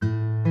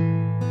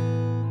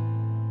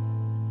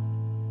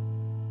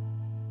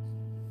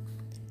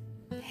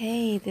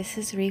Hey, this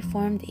is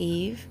Reformed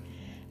Eve.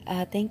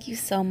 Thank you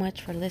so much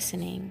for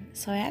listening.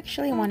 So, I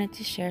actually wanted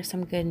to share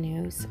some good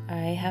news.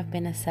 I have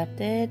been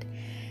accepted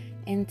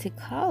into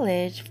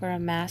college for a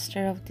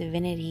Master of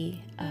Divinity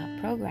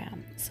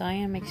program. So, I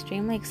am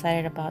extremely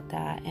excited about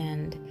that.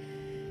 And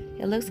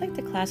it looks like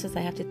the classes I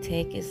have to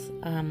take is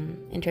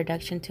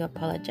Introduction to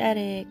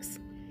Apologetics,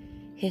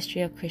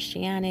 History of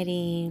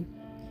Christianity,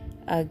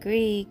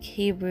 Greek,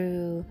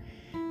 Hebrew,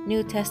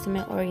 New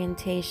Testament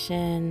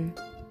orientation.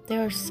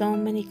 There are so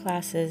many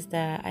classes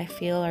that I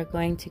feel are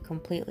going to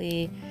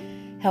completely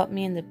help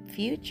me in the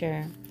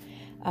future.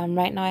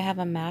 Right now I have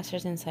a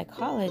master's in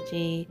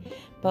psychology,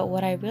 but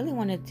what I really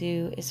want to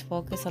do is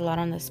focus a lot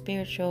on the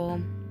spiritual,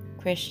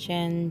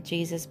 Christian,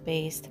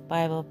 Jesus-based,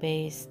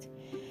 Bible-based,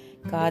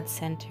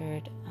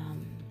 God-centered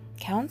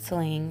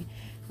counseling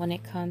when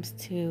it comes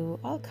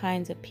to all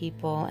kinds of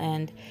people.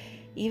 And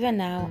even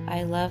now,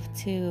 I love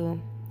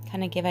to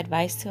kind of give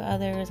advice to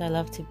others. I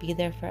love to be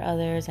there for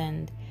others,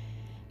 and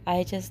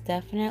I just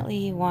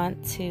definitely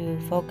want to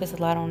focus a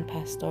lot on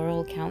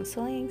pastoral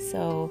counseling.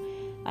 So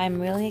I'm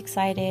really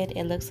excited.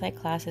 It looks like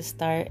classes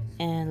start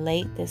in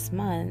late this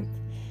month.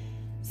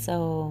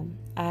 So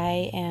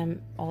I am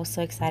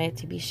also excited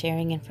to be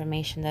sharing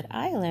information that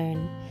I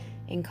learned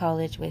in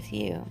college with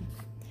you.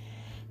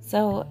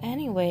 So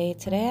anyway,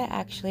 today I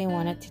actually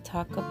wanted to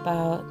talk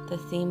about the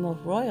theme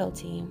of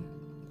royalty.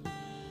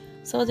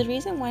 So the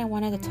reason why I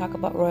wanted to talk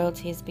about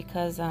royalty is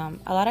because a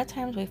lot of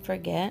times we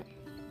forget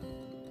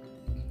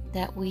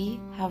that we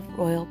have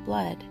royal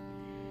blood.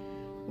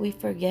 We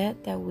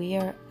forget that we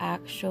are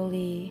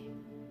actually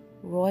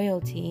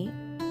royalty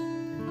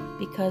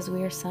because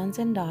we are sons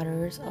and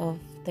daughters of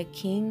the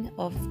King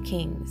of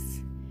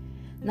Kings.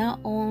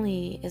 Not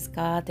only is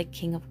God the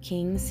King of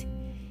Kings,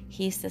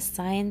 He's the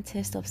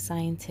scientist of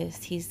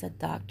scientists. He's the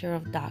doctor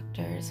of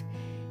doctors.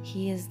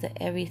 He is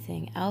the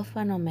everything, Alpha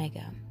and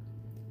Omega.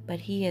 But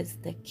He is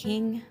the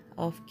King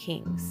of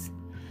Kings.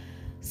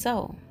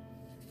 So,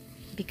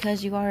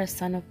 because you are a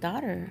son or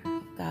daughter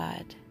of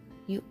God,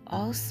 you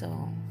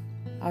also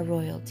are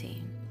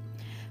royalty.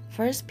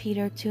 1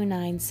 Peter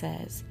 2:9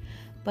 says,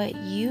 "But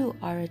you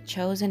are a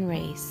chosen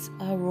race,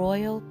 a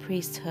royal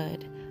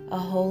priesthood, a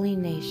holy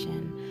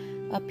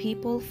nation, a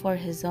people for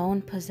His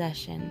own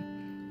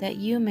possession, that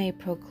you may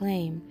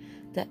proclaim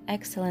the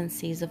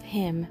excellencies of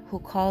Him who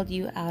called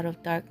you out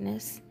of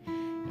darkness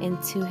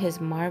into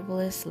His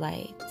marvelous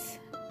light."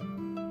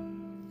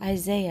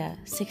 Isaiah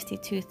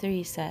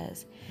 62:3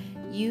 says,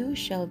 "You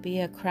shall be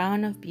a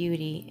crown of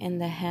beauty in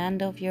the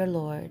hand of your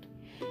Lord,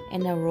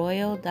 and a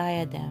royal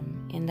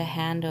diadem in the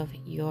hand of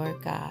your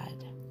God."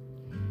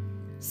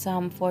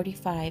 Psalm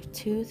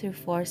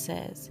 45:2-4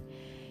 says,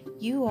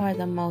 "You are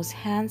the most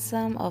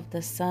handsome of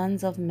the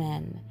sons of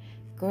men.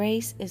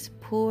 Grace is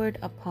poured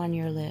upon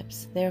your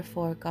lips.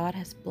 Therefore God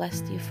has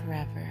blessed you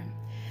forever.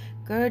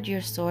 Gird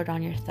your sword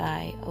on your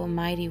thigh, O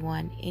mighty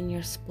one, in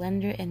your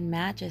splendor and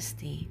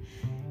majesty.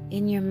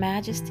 In your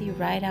majesty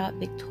ride out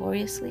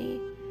victoriously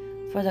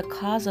for the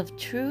cause of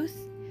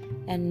truth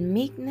and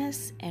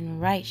meekness and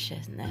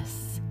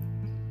righteousness.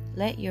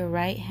 Let your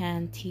right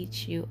hand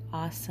teach you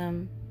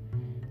awesome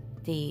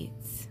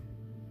deeds."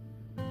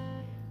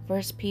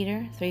 1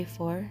 Peter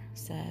 3:4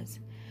 says,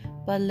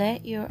 "But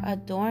let your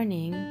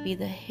adorning be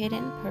the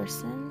hidden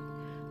person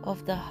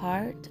of the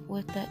heart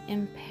with the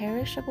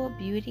imperishable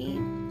beauty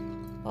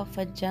of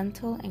a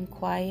gentle and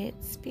quiet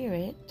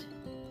spirit,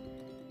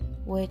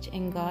 which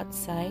in God's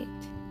sight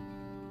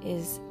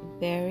is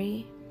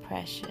very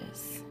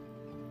precious."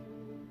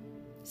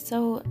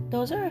 So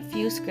those are a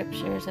few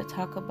scriptures that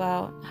talk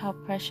about how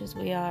precious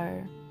we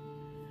are,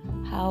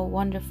 how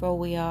wonderful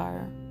we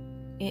are.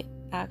 It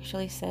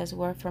actually says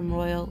we're from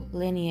royal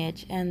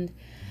lineage. And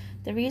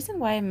the reason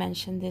why I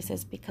mention this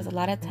is because a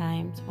lot of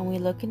times when we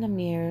look in the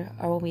mirror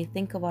or when we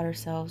think about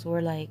ourselves,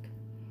 we're like,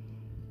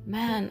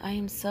 man, I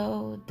am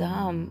so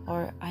dumb,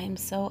 or I am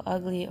so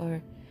ugly,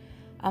 or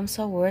I'm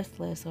so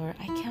worthless, or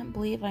I can't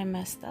believe I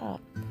messed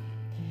up.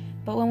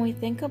 But when we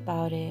think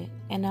about it,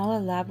 and I'll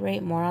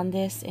elaborate more on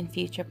this in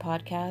future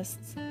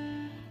podcasts,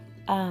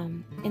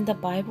 in the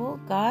Bible,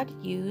 God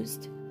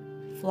used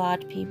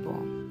flawed people.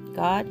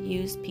 God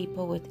used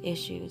people with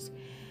issues.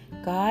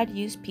 God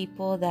used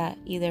people that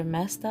either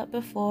messed up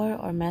before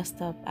or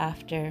messed up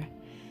after.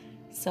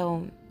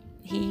 So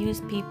He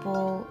used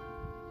people.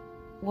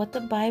 What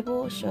the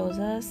Bible shows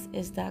us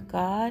is that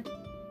God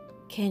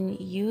can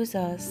use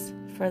us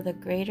for the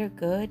greater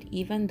good,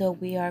 even though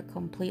we are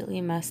completely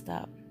messed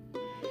up.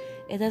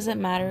 It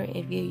doesn't matter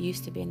if you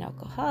used to be an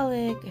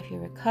alcoholic, if you're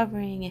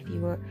recovering, if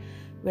you were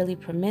really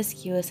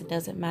promiscuous. It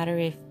doesn't matter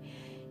if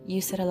you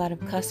said a lot of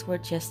cuss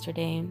words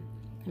yesterday.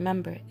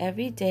 Remember,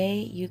 every day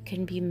you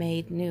can be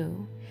made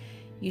new.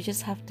 You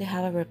just have to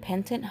have a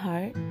repentant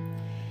heart.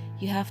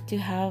 You have to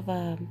have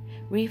a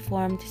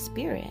reformed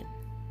spirit.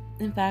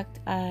 In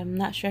fact, I'm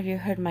not sure if you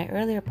heard my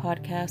earlier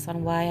podcast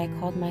on why I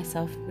called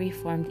myself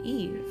Reformed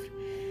Eve.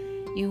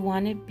 You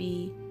want to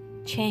be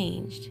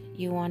changed.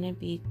 You want to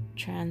be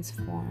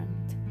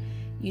transformed.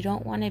 You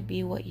don't want to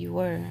be what you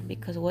were,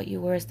 because what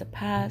you were is the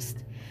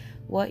past.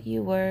 What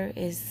you were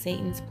is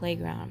Satan's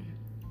playground,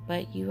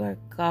 but you are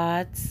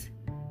God's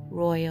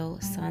royal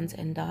sons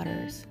and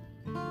daughters.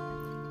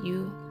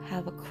 You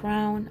have a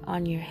crown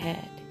on your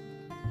head.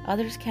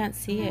 Others can't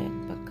see it,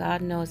 but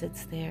God knows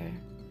it's there.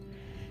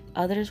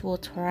 Others will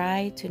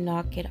try to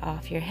knock it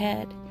off your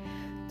head.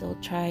 They'll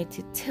try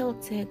to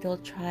tilt it. They'll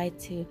try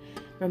to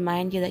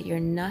remind you that you're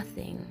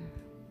nothing.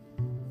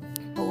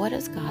 But what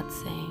does God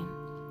say?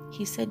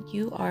 He said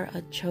you are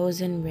a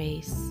chosen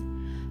race,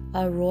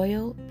 a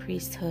royal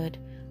priesthood,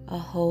 a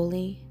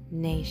holy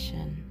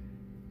nation.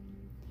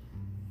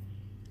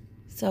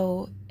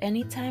 So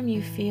anytime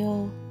you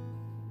feel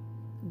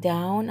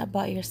down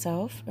about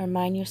yourself,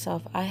 remind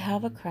yourself, I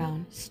have a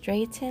crown.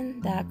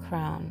 Straighten that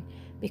crown,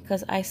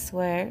 because I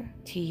swear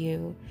to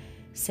you,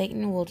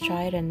 Satan will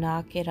try to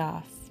knock it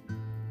off,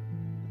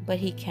 but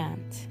he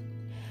can't.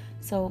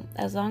 So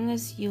as long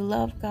as you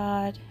love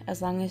God,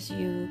 as long as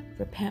you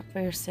repent for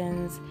your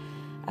sins,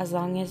 as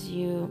long as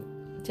you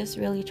just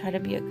really try to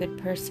be a good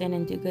person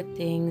and do good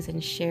things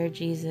and share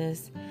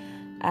Jesus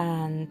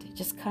and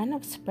just kind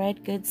of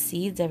spread good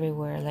seeds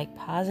everywhere, like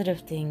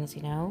positive things,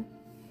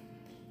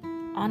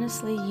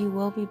 honestly, you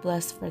will be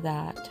blessed for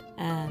that,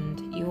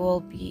 and you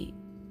will be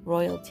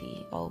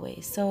royalty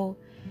always. So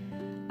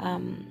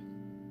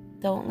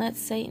don't let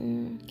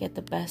Satan get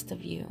the best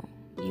of you.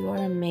 You are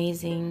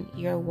amazing,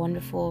 you're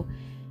wonderful,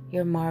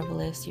 you're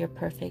marvelous, you're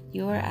perfect.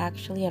 You are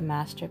actually a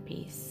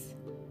masterpiece.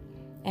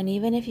 And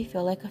even if you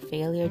feel like a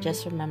failure,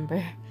 just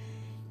remember,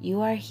 you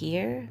are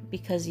here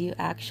because you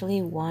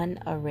actually won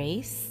a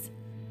race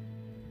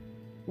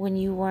when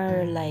you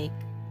were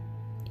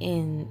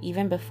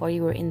even before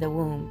you were in the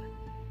womb.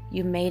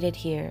 You made it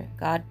here.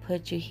 God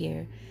put you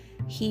here.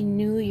 He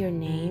knew your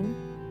name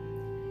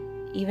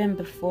even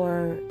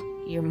before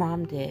your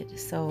mom did.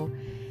 So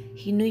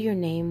he knew your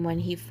name when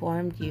he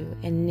formed you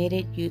and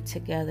knitted you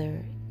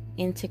together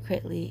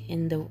intricately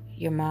in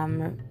your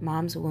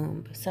mom's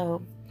womb.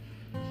 So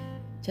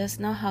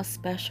just know how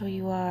special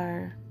you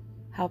are,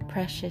 how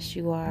precious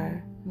you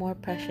are, more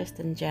precious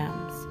than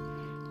gems.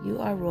 You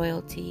are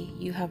royalty.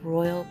 You have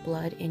royal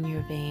blood in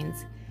your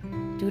veins.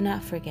 Do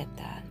not forget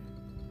that.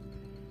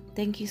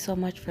 Thank you so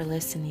much for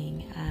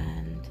listening.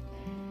 And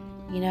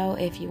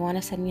if you want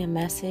to send me a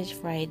message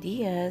for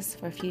ideas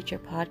for future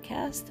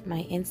podcasts,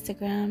 my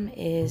Instagram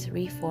is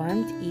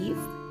Reformed Eve,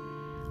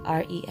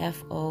 REFORMEDEVE.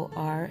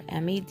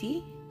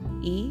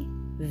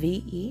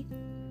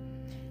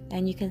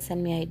 And you can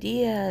send me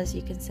ideas,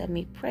 you can send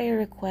me prayer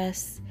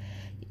requests.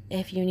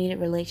 If you need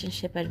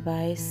relationship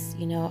advice,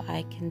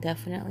 I can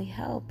definitely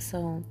help.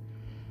 So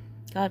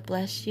God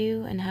bless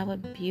you and have a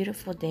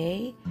beautiful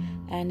day.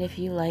 And if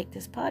you like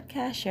this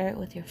podcast, share it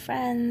with your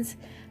friends.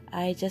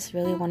 I just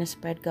really want to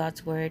spread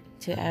God's word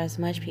to as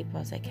much people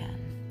as I can.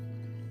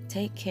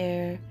 Take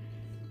care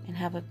and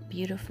have a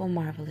beautiful,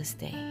 marvelous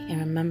day. And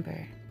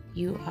remember,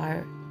 you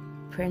are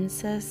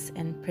princess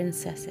and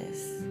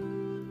princesses.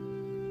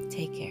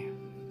 Take care.